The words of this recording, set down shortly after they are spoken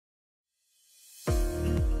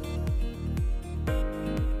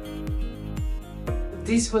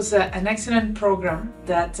This was an excellent program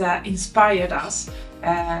that inspired us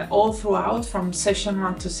all throughout, from session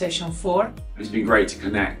 1 to session 4. It's been great to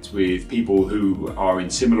connect with people who are in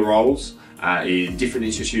similar roles in different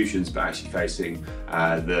institutions, but actually facing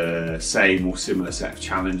the same or similar set of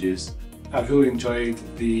challenges. I've really enjoyed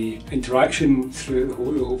the interaction through the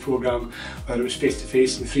whole programme, whether it was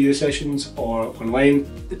face-to-face in 3 of the sessions or online.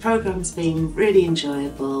 The programme's been really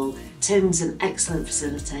enjoyable. Tim's an excellent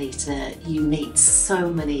facilitator. You meet so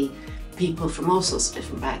many people from all sorts of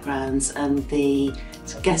different backgrounds, and the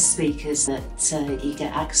guest speakers that you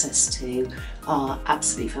get access to are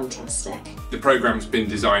absolutely fantastic. The programme's been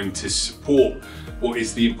designed to support what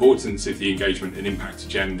is the importance of the engagement and impact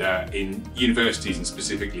agenda in universities and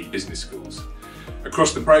specifically business schools.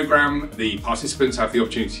 Across the programme, the participants have the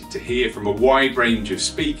opportunity to hear from a wide range of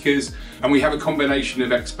speakers, and we have a combination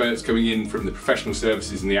of experts coming in from the professional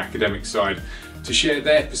services and the academic side to share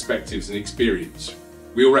their perspectives and experience.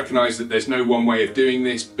 We all recognise that there's no one way of doing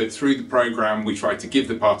this, but through the programme we try to give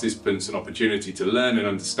the participants an opportunity to learn and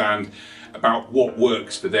understand about what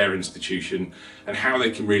works for their institution and how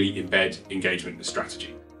they can really embed engagement and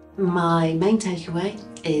strategy. My main takeaway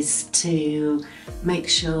is to make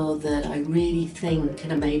sure that I really think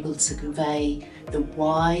and am able to convey the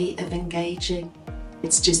why of engaging.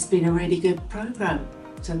 It's just been a really good programme,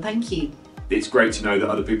 so thank you. It's great to know that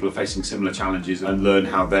other people are facing similar challenges and learn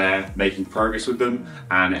how they're making progress with them,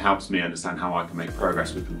 and it helps me understand how I can make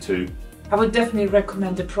progress with them too. I would definitely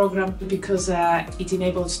recommend the program because it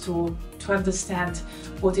enables to understand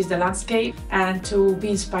what is the landscape and to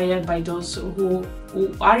be inspired by those who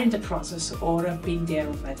are in the process or have been there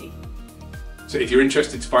already. So if you're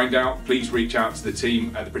interested to find out, please reach out to the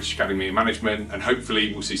team at the British Academy of Management, and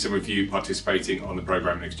hopefully we'll see some of you participating on the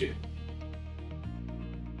programme next year.